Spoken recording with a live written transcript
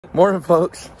Morning,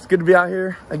 folks. It's good to be out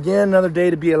here again. Another day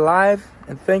to be alive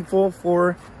and thankful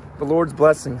for the Lord's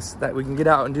blessings that we can get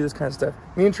out and do this kind of stuff.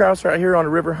 Me and Travis are out here on a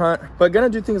river hunt, but gonna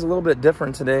do things a little bit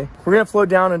different today. We're gonna float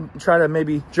down and try to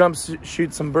maybe jump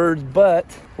shoot some birds, but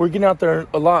we're getting out there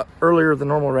a lot earlier than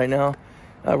normal right now.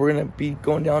 We're gonna be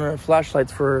going down on our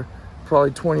flashlights for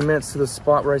probably 20 minutes to the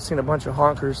spot where I seen a bunch of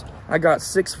honkers. I got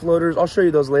 6 floaters. I'll show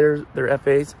you those later. They're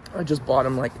FAs. I just bought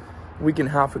them like a week and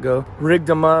a half ago. Rigged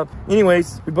them up.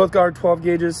 Anyways, we both got our 12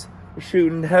 gauges. We're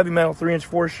shooting heavy metal 3-inch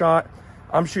 4-shot.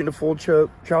 I'm shooting a full choke.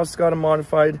 Travis got a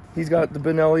modified. He's got the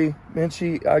Benelli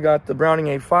Minchie. I got the Browning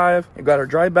A5. We've got our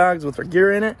dry bags with our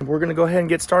gear in it. We're gonna go ahead and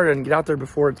get started and get out there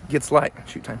before it gets light.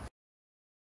 Shoot time.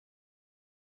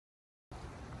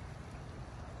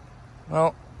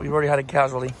 Well, we've already had a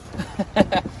casualty.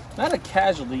 Not a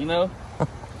casualty, you know.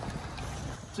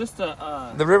 Just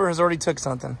a the river has already took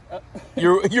something.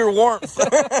 Your warmth.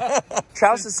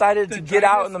 Travis decided to get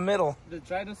out in the middle. The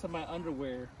dryness of my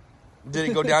underwear. Did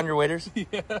it go down your waders?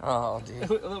 Yeah. Oh, dude. A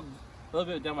little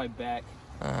bit down my back.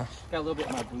 Got a little bit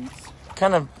in my boots.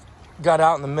 Kind of got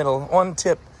out in the middle. One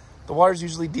tip: the water's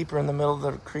usually deeper in the middle of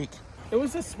the creek. It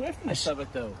was the swiftness of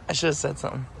it, though. I should have said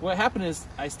something. What happened is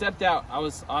I stepped out. I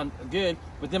was on good,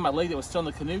 but then my leg that was still in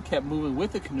the canoe kept moving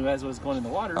with the canoe as it was going in the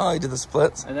water. Oh, you did the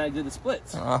splits? And then I did the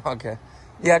splits. Oh, okay.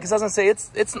 Yeah, because I was going to say,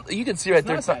 it's you can see right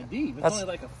there. It's not that deep. It's only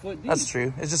like a foot deep. That's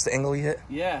true. It's just the angle you hit.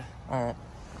 Yeah. All right.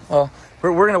 Well,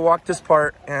 we're going to walk this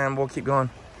part, and we'll keep going.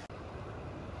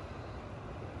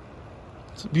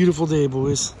 It's a beautiful day,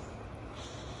 boys.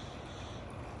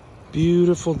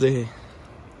 Beautiful day.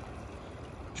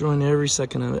 Enjoying every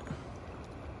second of it.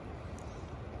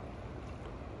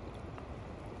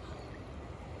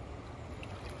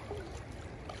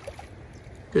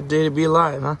 Good day to be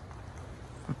alive, huh?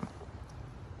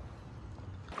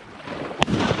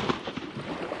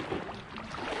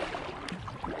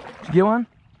 Did you get one?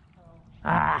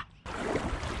 Ah!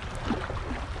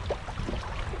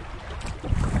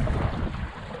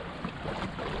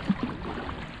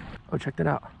 Oh, check that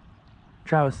out.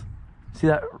 Travis, see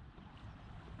that?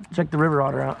 Check the river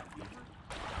otter out.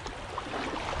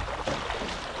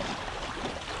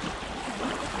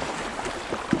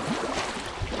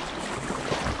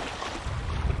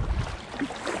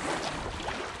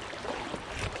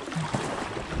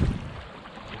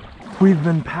 We've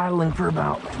been paddling for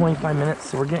about 25 minutes,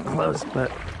 so we're getting close, but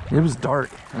it was dark,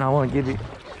 and I want to give you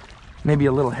maybe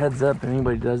a little heads up if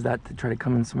anybody does that to try to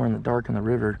come in somewhere in the dark in the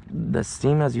river. The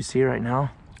steam, as you see right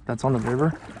now, that's on the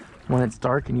river. When it's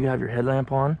dark and you have your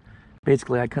headlamp on,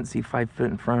 basically I couldn't see 5 foot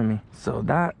in front of me. So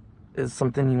that is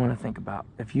something you want to think about.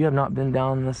 If you have not been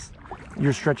down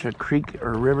your stretch of creek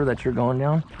or river that you're going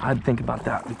down, I'd think about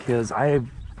that, because I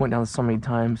went down so many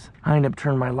times. I ended up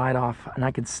turning my light off and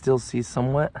I could still see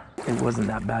somewhat. It wasn't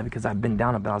that bad because I've been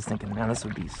down it, but I was thinking, man, this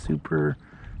would be super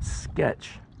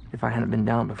sketch if I hadn't been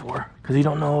down before. Because you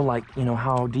don't know, like, you know,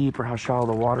 how deep or how shallow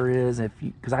the water is.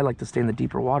 Because I like to stay in the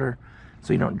deeper water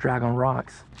so you don't drag on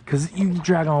rocks. Because you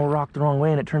drag on a rock the wrong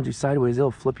way and it turns you sideways, it'll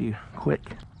flip you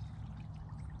quick.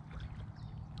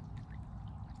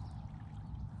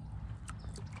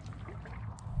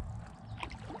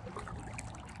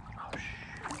 Oh, shh.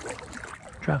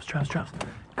 Travis.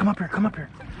 Come up here.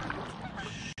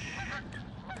 Shh.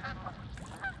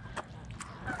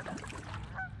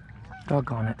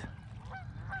 Doggone it.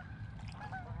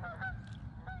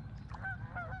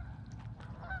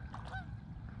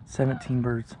 $17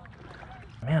 birds.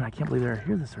 Man, I can't believe they're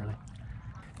here this early.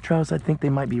 Travis, I think they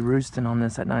might be roosting on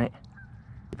this at night.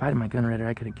 If I had my gun ready,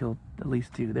 I could have killed at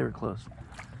least 2. They were close.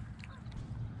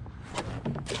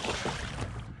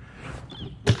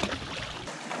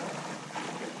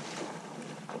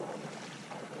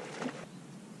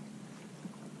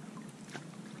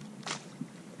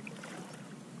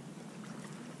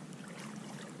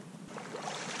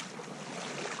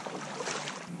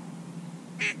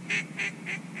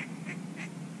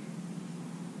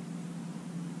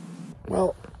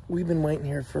 Well, we've been waiting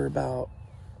here for about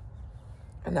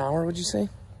an hour, would you say?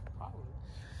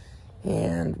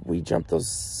 And we jumped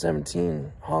those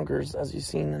 17 honkers, as you've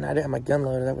seen, and I didn't have my gun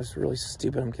loaded. That was really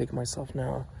stupid. I'm kicking myself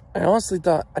now. I honestly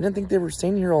thought, I didn't think they were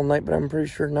staying here all night, but I'm pretty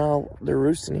sure now they're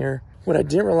roosting here. What I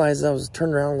didn't realize is I was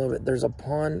turned around a little bit. There's a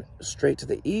pond straight to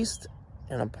the east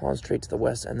and a pond straight to the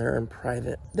west, and they're in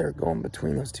private. They're going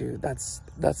between those two. That's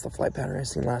the flight pattern I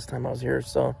seen last time I was here.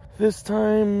 So this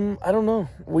time, I don't know.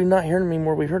 We're not hearing them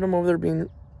anymore. We heard them over there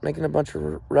making a bunch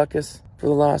of ruckus for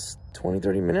the last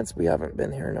 20-30 minutes. We haven't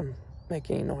been hearing them make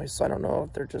any noise, so I don't know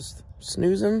if they're just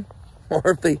snoozing or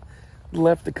if they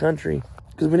left the country,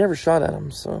 because we never shot at them.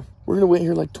 So we're gonna wait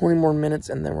here like 20 more minutes,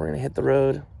 and then we're gonna hit the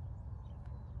road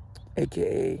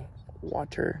aka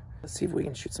water. Let's see if we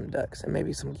can shoot some ducks and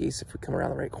maybe some geese if we come around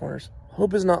the right corners.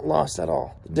 Hope is not lost at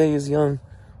all. The day is young.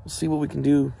 We'll see what we can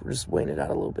do. We're just waiting it out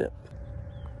a little bit.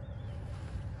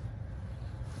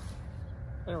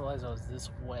 I didn't realize I was this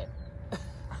wet.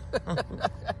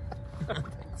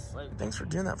 Thanks for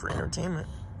doing that for entertainment.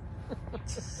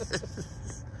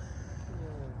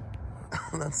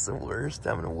 That's the worst,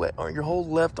 having a wet arm. Your whole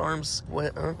left arm's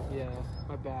wet, huh? Yeah,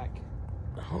 my back.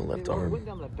 Whole left It arm. went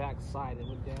down the back side. It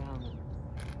went down and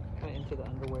kind of into the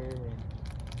underwear and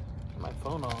my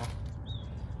phone off.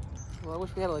 Well, I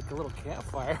wish we had like a little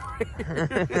campfire.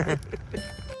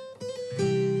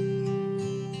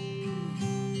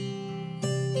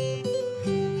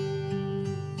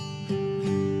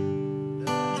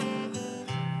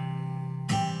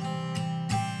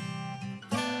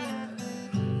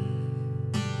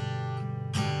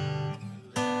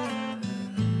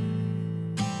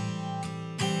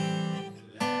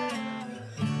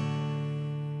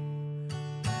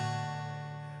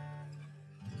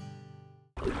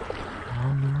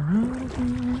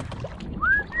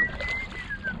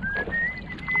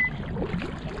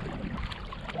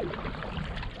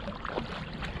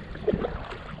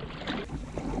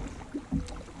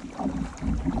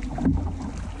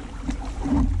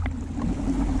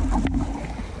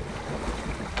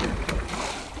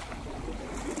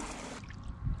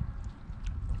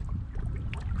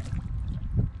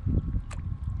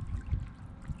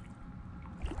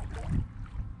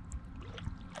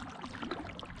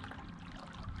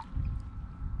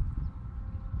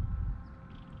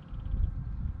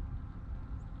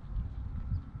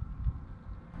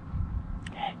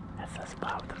 That's the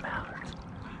spot with the mallards.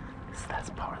 That's that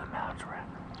spot where the mallards were at.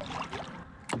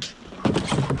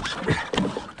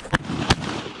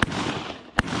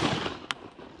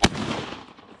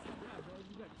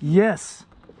 Yes.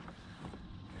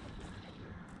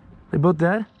 They both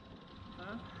dead?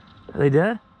 Huh? Are they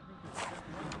dead?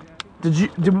 Do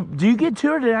you get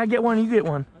two or did I get one? You get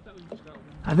one? I thought we just got one.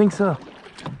 I think so.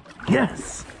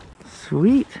 Yes.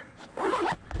 Sweet.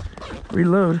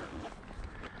 Reload.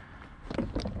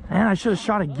 Man, I should have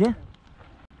shot again.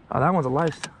 Oh, that one's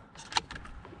alive.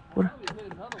 What?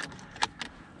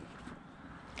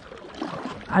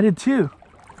 I did too.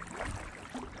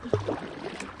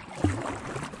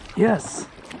 Yes.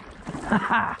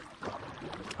 Haha.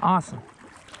 Awesome.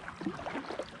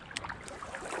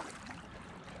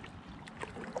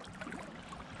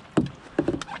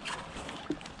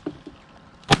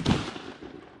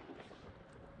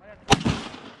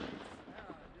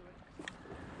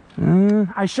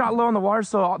 I shot low in the water,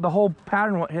 so the whole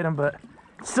pattern won't hit him, but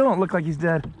still don't look like he's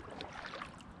dead.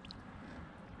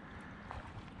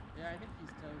 Yeah, I think he's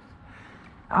toast.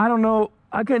 I don't know.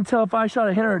 I couldn't tell if I shot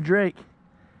a hen or a drake.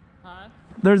 Huh?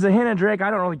 There's a hen and drake.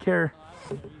 I don't really care.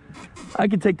 Oh, I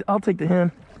don't know either. I'll take the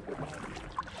hen.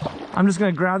 I'm just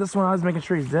gonna grab this one. I was making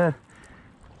sure he's dead.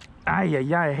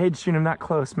 Yeah, I hate shooting him that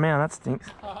close. Man, that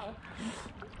stinks.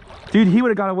 Dude, he would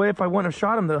have got away if I wouldn't have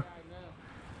shot him though.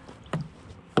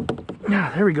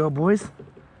 Yeah, there we go, boys.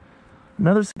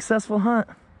 Another successful hunt.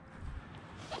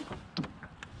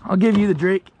 I'll give you the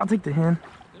drake. I'll take the hen.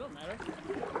 It don't matter.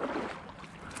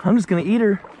 I'm just gonna eat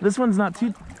her. This one's not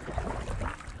too.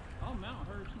 I'll mount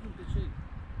her. She's in good shape.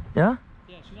 Yeah?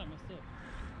 Yeah, she's not messed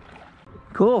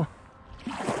up. Cool.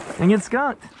 And get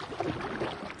skunked.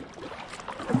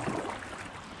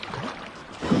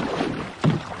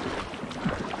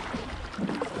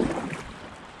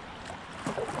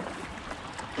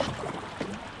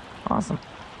 Awesome.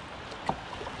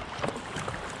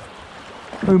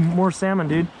 Ooh, more salmon,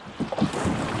 dude.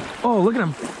 Oh, look at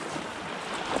him.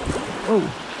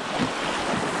 Oh.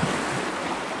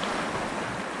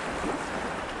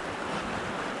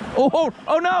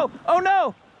 Oh no! Oh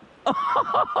no!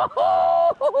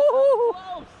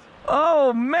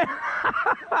 Oh man!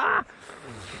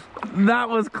 That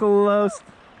was close.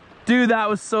 Dude, that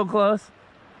was so close.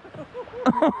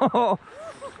 Oh.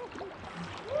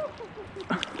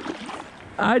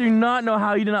 I do not know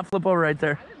how you did not flip over right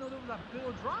there. I didn't know there was a big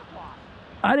old drop off.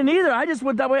 I didn't either. I just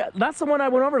went that way. That's the one I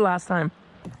went over last time.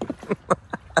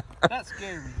 That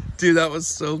scared me. Dude, that was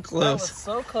so That close. was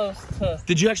so close to.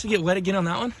 Did you actually get wet again on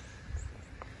that one?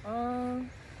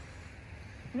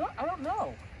 You know what? I don't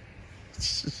know.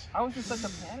 I was just like a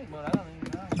panic mode. I don't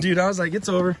even know. Dude, I was like, it's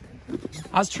over.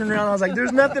 I was turning around. I was like,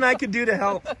 there's nothing I could do to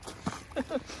help.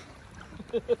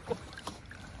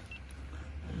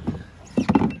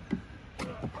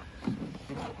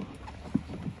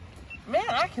 Man,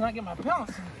 I cannot get my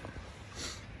balance.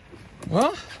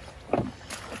 Well,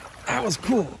 that was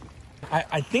cool.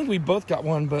 I think we both got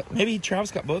one, but maybe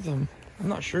Travis got both of them. I'm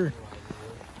not sure.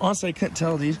 Honestly, I couldn't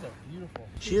tell, dude.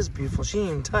 She is beautiful. She ain't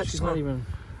even touched. She's not even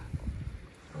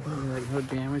like no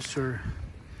damage to her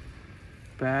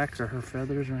back or her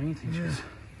feathers or anything. Yeah.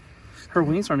 Her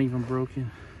wings aren't even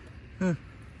broken.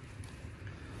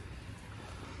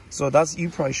 So that's, you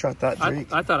probably shot that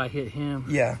Drake. I thought I hit him.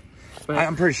 Yeah. But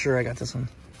I'm pretty sure I got this one.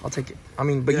 I'll take it. I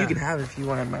mean, but Yeah. you can have it if you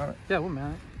want to mount it. Yeah, we'll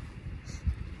mount it.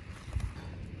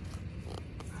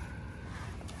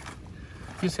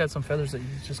 He just had some feathers that you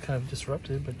just kind of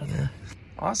disrupted, but nothing. Yeah.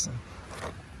 Awesome.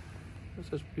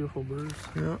 They're such beautiful birds.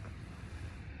 Yeah.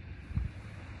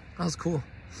 That was cool.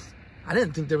 I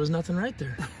didn't think there was nothing right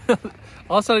there.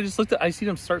 All of a sudden, I just looked at, I seen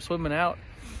them start swimming out.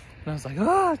 And I was like,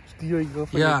 ah, you go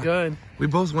for your gun. We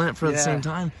both went for the same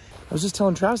time. I was just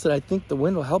telling Travis that I think the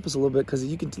wind will help us a little bit because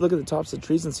you can look at the tops of the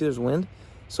trees and see there's wind.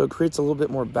 So it creates a little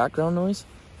bit more background noise.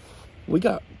 We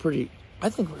got pretty, I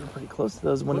think we were pretty close to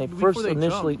those when they first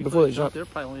before they jumped. They're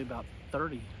probably only about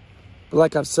 30. But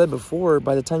like I've said before,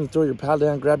 by the time you throw your paddle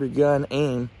down, grab your gun,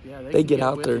 aim, Yeah, they get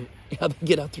out there. It. Yeah, they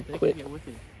get out there They quick. can get with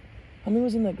it. How many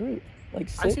was in that group? Like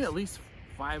 6? I've seen at least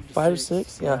 5 to 5 or 6.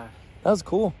 6? Yeah. That was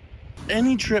cool.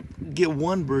 Any trip, get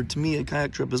one bird, to me, a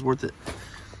kayak trip is worth it.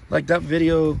 Like that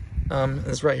video,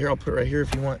 it's right here. I'll put it right here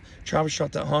if you want. Travis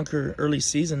shot that honker early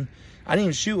season. I didn't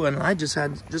even shoot one. I just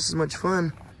had just as much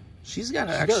fun. She's got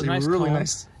actually nice really comb.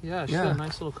 nice. Yeah, she's got a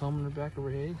nice little comb in the back of her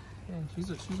head. Yeah, she's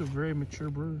a very mature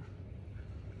bird.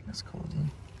 That's cool, dude.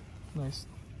 Nice.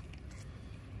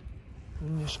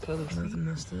 Greenish color. Nothing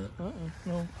messed up.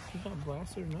 No, he's not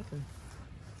blasted or nothing.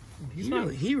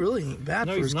 He really ain't bad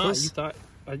No, for he's his not. close.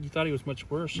 You thought he was much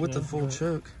worse. With the full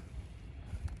choke.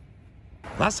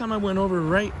 Last time I went over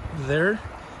right there,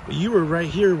 but you were right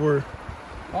here where...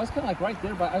 I was kind of like right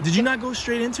there. But Did you not go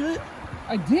straight into it?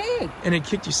 I did. And it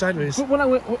kicked you sideways. But when I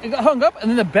went, it got hung up, and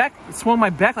then the back swung my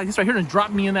back like this right here and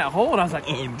dropped me in that hole. And I was like,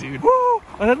 oh, dude. Woo!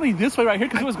 I had to leave this way right here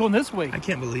because it was going this way. I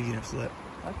can't believe you didn't flip.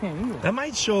 I can't either. That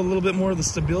might show a little bit more of the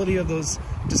stability of those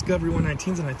Discovery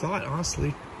 119s than I thought,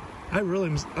 honestly. I really,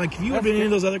 like, if you would have been in any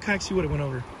of those other kayaks, you would have went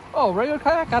over. Oh, regular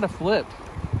kayak, I'd have flipped.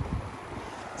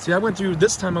 See, I went through,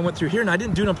 this time I went through here, and I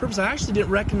didn't do it on purpose. I actually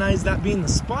didn't recognize that being the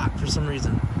spot for some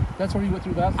reason. That's where you went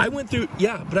through last time? I went through,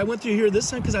 yeah, but I went through here this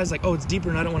time because I was like, oh, it's deeper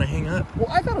and I don't want to hang up. Well,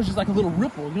 I thought it was just like a little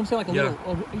ripple. You know what I'm saying? Like a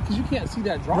little, because you can't see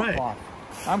that drop off.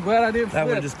 I'm glad I didn't That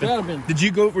would flip. have just been. Did you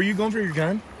go, were you going for your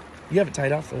gun? You have it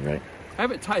tied off though, right? I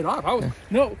have it tied off.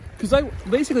 No, because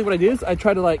basically what I did is I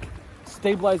tried to like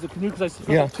stabilize the canoe because I felt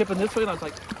like tipping this way and I was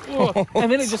like, oh,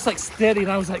 and then it just like steadied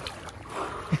and I was like.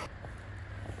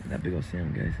 That big old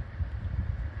salmon, guys.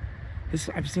 This,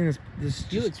 I've seen this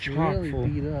He looks really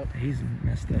beat up. He's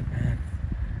messed up, man.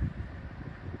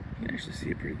 You can actually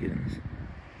see it pretty good in this.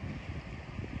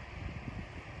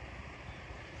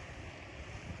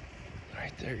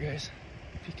 Right there, guys.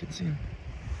 If you can see him.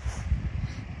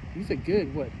 He's a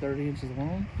good, what, 30 inches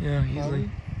long? Yeah, easily. Probably.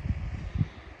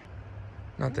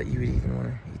 Not that you would even want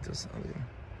to eat those.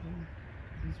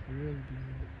 He's really beat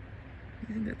up. What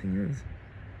do you think that thing is?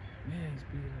 Man, he's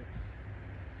beat up.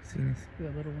 Seen this?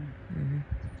 That little one. Mm-hmm.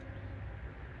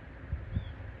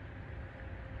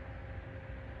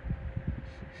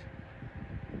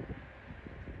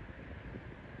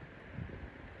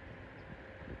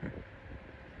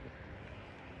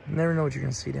 You never know what you're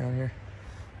gonna see down here.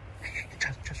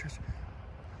 Trust.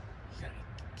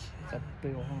 That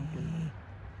big old honker.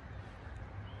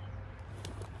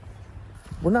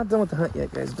 We're not done with the hunt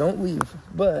yet, guys. Don't leave.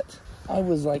 But I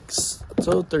was like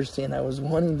so thirsty, and I was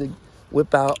wanting to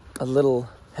whip out a little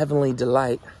Heavenly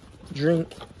Delight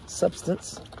drink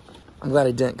substance. I'm glad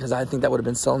I didn't, because I think that would have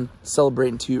been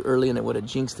celebrating too early, and it would have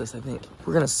jinxed us, I think.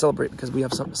 We're gonna celebrate because we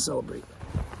have something to celebrate.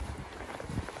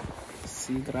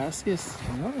 Sí, gracias.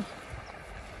 No.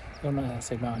 I don't know how to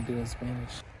say Mountain Dew in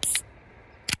Spanish.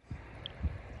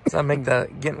 Does that make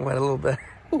that getting wet a little bit?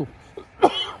 Ooh.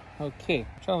 Okay.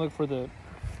 I'm trying to look for the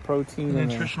protein. The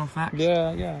nutritional facts.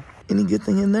 Yeah. Any good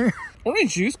thing in there?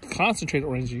 Orange juice, concentrated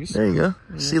orange juice. There you go.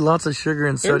 Yeah. See lots of sugar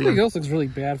and sodium. Everything else looks really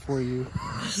bad for you.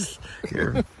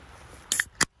 Here.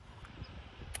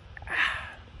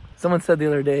 Someone said the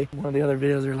other day, one of the other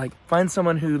videos, they're like, find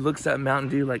someone who looks at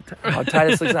Mountain Dew like how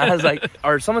Titus looks at it. I was like,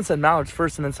 or someone said Mallards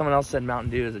first, and then someone else said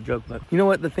Mountain Dew as a joke. But you know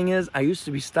what? The thing is, I used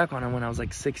to be stuck on them when I was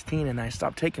like 16, and I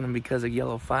stopped taking them because of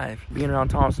Yellow 5. Being around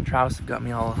Thomas and Travis have got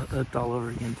me all hooked all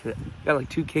over again to it. Got like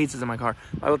 2 cases in my car.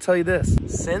 I will tell you this,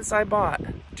 since I bought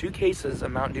 2 cases of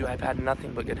Mountain Dew, I've had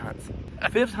nothing but good hunts.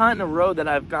 5th hunt in a row that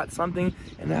I've got something,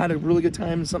 and I had a really good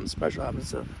time, and something special happened,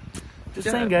 so. Just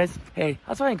saying, guys. Hey,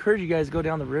 that's why I encourage you guys to go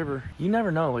down the river. You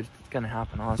never know what's going to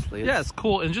happen, honestly. Yeah, it's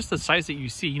cool. And just the size that you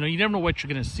see. You know, you never know what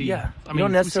you're going to see. Yeah. I mean,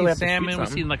 don't necessarily we see have to salmon,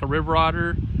 shoot we see like a river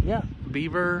otter. Yeah.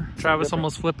 beaver. Travis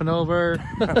almost flipping over.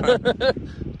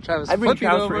 Travis I bring flipping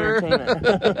Travis for over.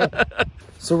 entertainment.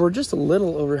 So we're just a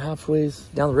little over halfway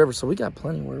down the river, so we got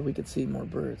plenty where we could see more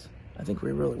birds. I think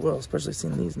we really will, especially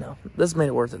seeing these now. This made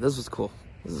it worth it. This was cool.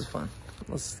 This is fun.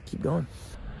 Let's keep going.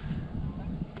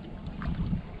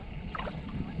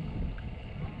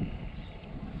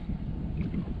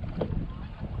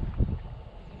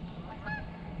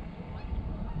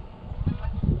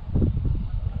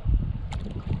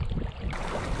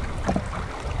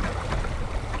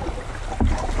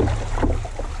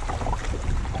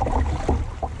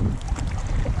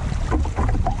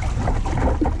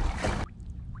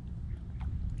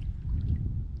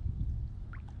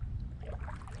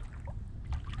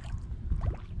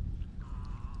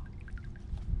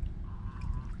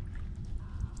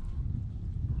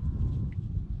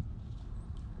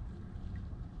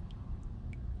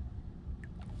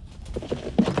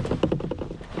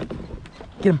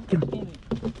 Get him, get him,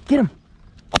 get him.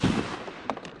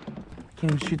 Can't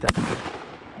even shoot that.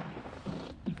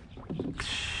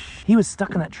 He was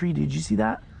stuck in that tree, dude. Did you see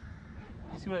that?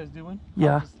 You see what I was doing?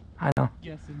 Yeah, I know.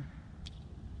 Guessing.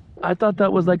 I thought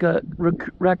that was like a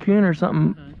raccoon or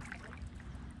something. Mm-hmm.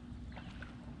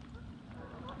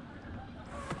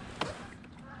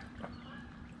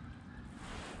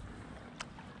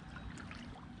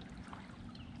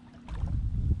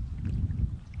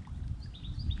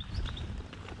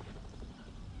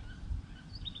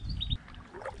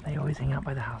 They always hang out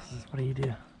by the houses. What do you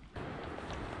do?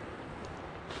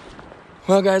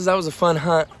 Well, guys, that was a fun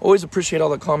hunt. Always appreciate all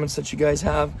the comments that you guys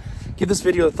have. Give this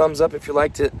video a thumbs up if you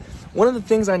liked it. One of the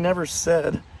things I never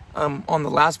said on the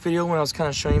last video when I was kind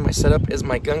of showing you my setup is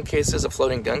my gun case is a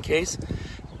floating gun case,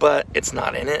 but it's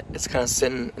not in it. It's kind of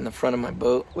sitting in the front of my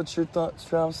boat. What's your thoughts,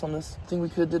 Travis, on this? Think we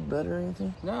could have did better or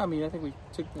anything? No, I mean, I think we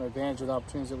took advantage of the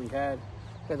opportunities that we had.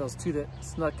 We had those two that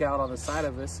snuck out on the side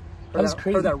of us. That was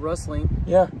crazy. Heard that rustling.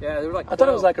 Yeah. Yeah, they were like I thought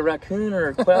it was like a raccoon or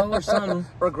a quail or something.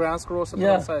 or a ground squirrel or something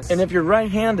Yeah, like that. and if you're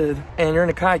right-handed and you're in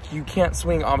a kayak, you can't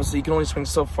swing, obviously. You can only swing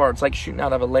so far. It's like shooting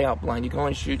out of a layout blind. You can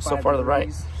only shoot so far to the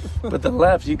right. But the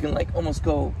left, you can like almost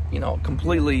go, you know,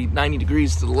 completely 90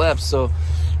 degrees to the left. So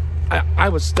I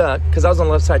was stuck because I was on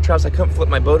the left side. Travis, I couldn't flip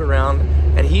my boat around,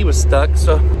 and he was stuck.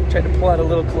 So I tried to pull out a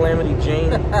little Calamity Jane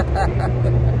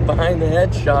behind the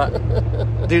head shot.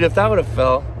 Dude, if that would have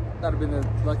fell, that would have been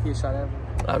the luckiest shot ever.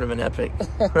 That would have been epic.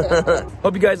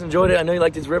 Hope you guys enjoyed it. I know you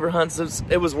like these river hunts.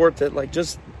 It was worth it. Like,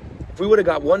 just if we would have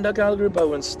got one duck out of the group, I would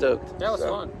have been stoked. That was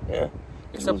fun. Yeah.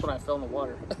 Except when I fell in the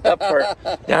water. That part.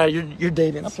 Yeah, you're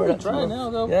dating. I'm pretty dry now,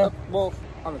 though. Yeah. Well,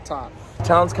 on the top.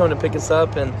 Town's coming to pick us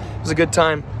up, and it was a good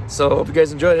time. So hope you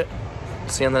guys enjoyed it.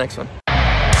 See you on the next one.